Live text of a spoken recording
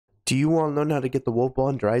Do you want to learn how to get the wolf ball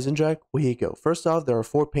under Eisendrache? Well, here you go. First off, there are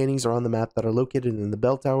 4 paintings around the map that are located in the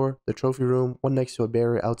bell tower, the trophy room, one next to a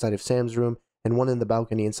barrier outside of Sam's room, and one in the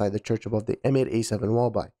balcony inside the church above the M8 A7 wall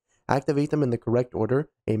by. Activate them in the correct order: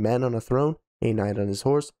 a man on a throne, a knight on his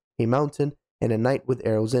horse, a mountain, and a knight with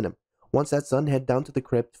arrows in him. Once that's done, head down to the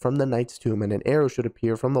crypt from the knight's tomb and an arrow should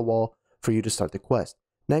appear from the wall for you to start the quest.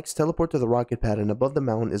 Next, teleport to the rocket pad, and above the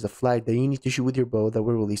mountain is a flag that you need to shoot with your bow that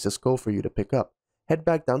will release a skull for you to pick up. Head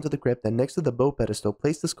back down to the crypt, and next to the bow pedestal,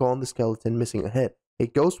 place the skull on the skeleton missing a head. A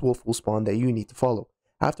ghost wolf will spawn that you need to follow.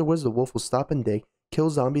 Afterwards, the wolf will stop and dig, kill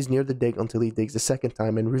zombies near the dig until he digs a second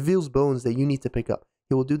time and reveals bones that you need to pick up.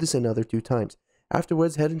 He will do this another 2 times.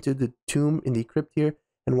 Afterwards, head into the tomb in the crypt here,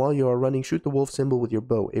 and while you are running, shoot the wolf symbol with your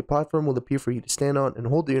bow. A platform will appear for you to stand on, and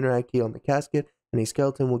hold the interact key on the casket, and a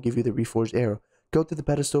skeleton will give you the reforged arrow. Go to the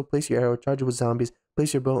pedestal, place your arrow, charge it with zombies,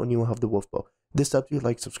 place your bow, and you will have the wolf bow. This up to you.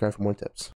 Like, subscribe for more tips.